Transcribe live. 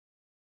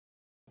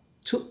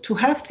to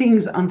have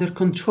things under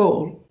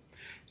control,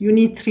 you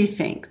need three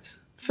things.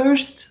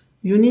 First,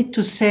 you need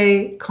to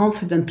say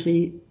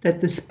confidently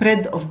that the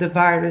spread of the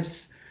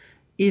virus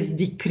is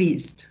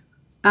decreased.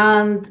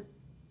 And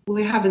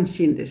we haven't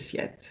seen this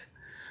yet.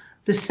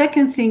 The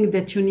second thing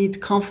that you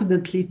need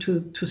confidently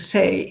to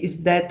say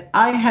is that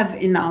I have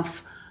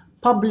enough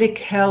public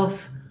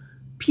health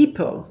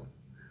people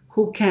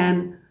who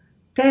can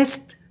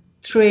test,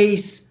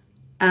 trace,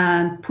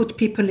 and put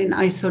people in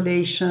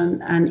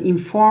isolation and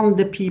inform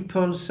the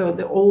people, so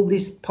that all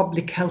this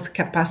public health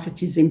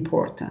capacity is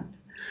important.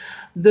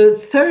 The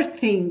third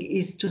thing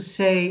is to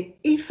say,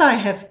 if I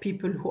have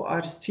people who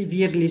are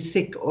severely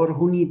sick or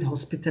who need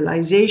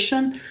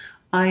hospitalization,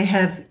 I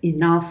have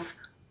enough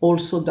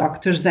also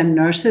doctors and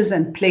nurses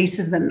and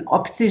places and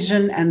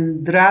oxygen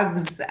and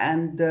drugs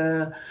and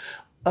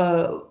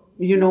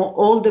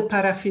all the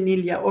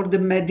paraphernalia or the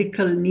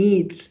medical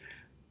needs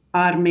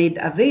are made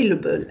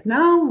available.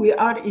 Now we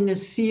are in a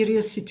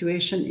serious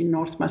situation in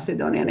North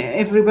Macedonia, and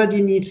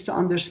everybody needs to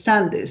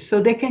understand this,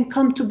 so they can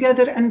come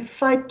together and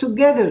fight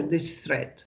together this threat.